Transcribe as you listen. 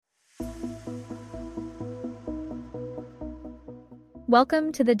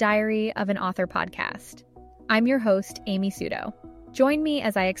Welcome to the Diary of an Author podcast. I'm your host, Amy Sudo. Join me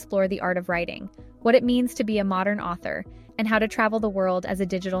as I explore the art of writing, what it means to be a modern author, and how to travel the world as a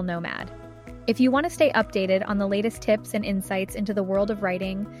digital nomad. If you want to stay updated on the latest tips and insights into the world of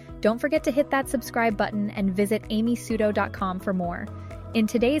writing, don't forget to hit that subscribe button and visit amysudo.com for more. In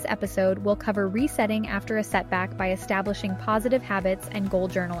today's episode, we'll cover resetting after a setback by establishing positive habits and goal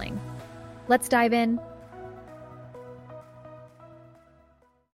journaling. Let's dive in.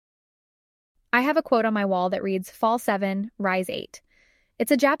 I have a quote on my wall that reads, "Fall 7, rise 8."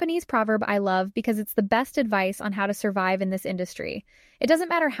 It's a Japanese proverb I love because it's the best advice on how to survive in this industry. It doesn't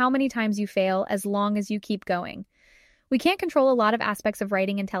matter how many times you fail as long as you keep going. We can't control a lot of aspects of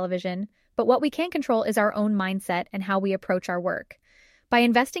writing and television, but what we can control is our own mindset and how we approach our work. By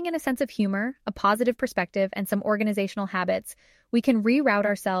investing in a sense of humor, a positive perspective, and some organizational habits, we can reroute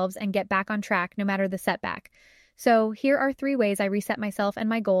ourselves and get back on track no matter the setback. So here are 3 ways I reset myself and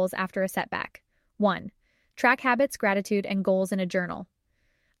my goals after a setback. 1. Track habits, gratitude, and goals in a journal.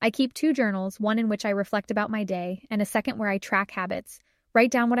 I keep 2 journals, one in which I reflect about my day, and a second where I track habits, write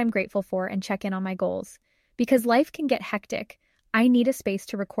down what I'm grateful for, and check in on my goals. Because life can get hectic, I need a space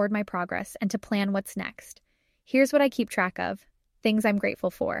to record my progress and to plan what's next. Here's what I keep track of. Things I'm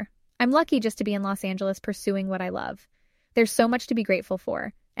grateful for. I'm lucky just to be in Los Angeles pursuing what I love. There's so much to be grateful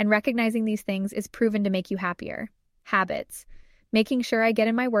for, and recognizing these things is proven to make you happier. Habits. Making sure I get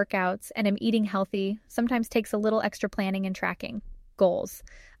in my workouts and am eating healthy sometimes takes a little extra planning and tracking. Goals.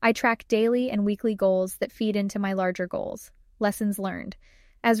 I track daily and weekly goals that feed into my larger goals. Lessons learned.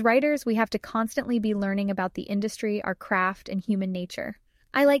 As writers, we have to constantly be learning about the industry, our craft, and human nature.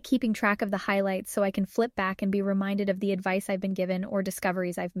 I like keeping track of the highlights so I can flip back and be reminded of the advice I've been given or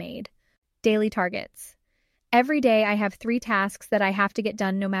discoveries I've made. Daily targets. Every day I have 3 tasks that I have to get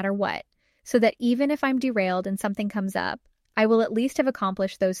done no matter what, so that even if I'm derailed and something comes up, I will at least have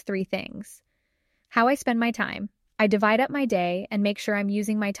accomplished those 3 things. How I spend my time. I divide up my day and make sure I'm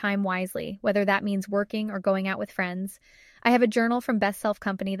using my time wisely, whether that means working or going out with friends. I have a journal from Best Self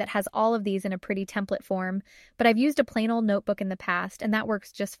Company that has all of these in a pretty template form, but I've used a plain old notebook in the past, and that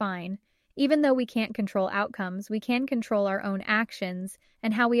works just fine. Even though we can't control outcomes, we can control our own actions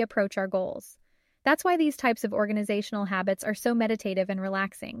and how we approach our goals. That's why these types of organizational habits are so meditative and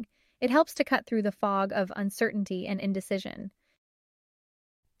relaxing. It helps to cut through the fog of uncertainty and indecision.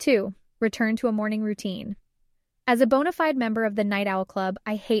 2. Return to a morning routine. As a bona fide member of the Night Owl Club,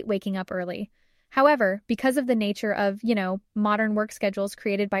 I hate waking up early. However, because of the nature of, modern work schedules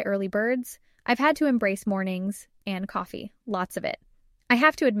created by early birds, I've had to embrace mornings and coffee, lots of it. I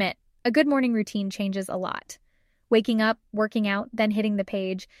have to admit, a good morning routine changes a lot. Waking up, working out, then hitting the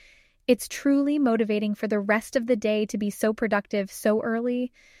page. It's truly motivating for the rest of the day to be so productive so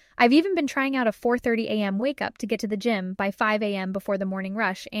early. I've even been trying out a 4:30 a.m. wake-up to get to the gym by 5 a.m. before the morning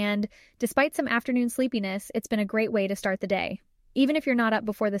rush, and despite some afternoon sleepiness, it's been a great way to start the day. Even if you're not up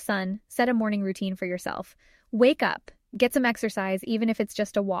before the sun, set a morning routine for yourself. Wake up, get some exercise even if it's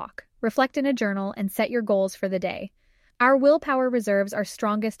just a walk, reflect in a journal, and set your goals for the day. Our willpower reserves are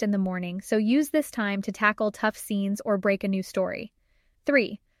strongest in the morning, so use this time to tackle tough scenes or break a new story.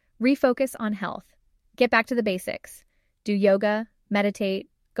 3. Refocus on health. Get back to the basics. Do yoga, meditate,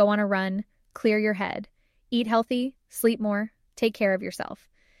 go on a run, clear your head. Eat healthy, sleep more, take care of yourself.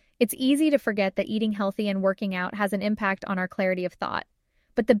 It's easy to forget that eating healthy and working out has an impact on our clarity of thought.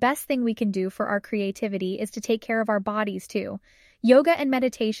 But the best thing we can do for our creativity is to take care of our bodies too. Yoga and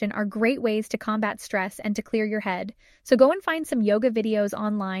meditation are great ways to combat stress and to clear your head, so go and find some yoga videos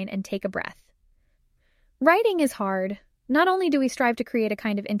online and take a breath. Writing is hard. Not only do we strive to create a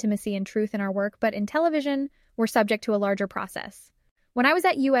kind of intimacy and truth in our work, but in television, we're subject to a larger process. When I was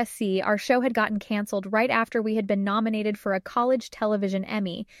at USC, our show had gotten canceled right after we had been nominated for a college television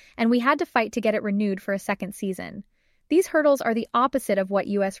Emmy, and we had to fight to get it renewed for a second season. These hurdles are the opposite of what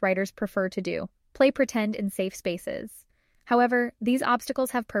US writers prefer to do, play pretend in safe spaces. However, these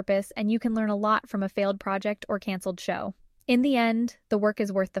obstacles have purpose, and you can learn a lot from a failed project or canceled show. In the end, the work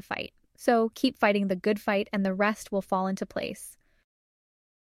is worth the fight. So keep fighting the good fight, and the rest will fall into place.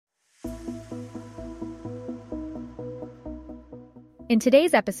 In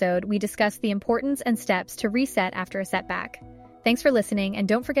today's episode, we discuss the importance and steps to reset after a setback. Thanks for listening, and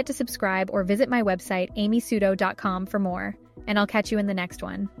don't forget to subscribe or visit my website, amysudo.com, for more. And I'll catch you in the next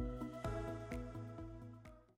one.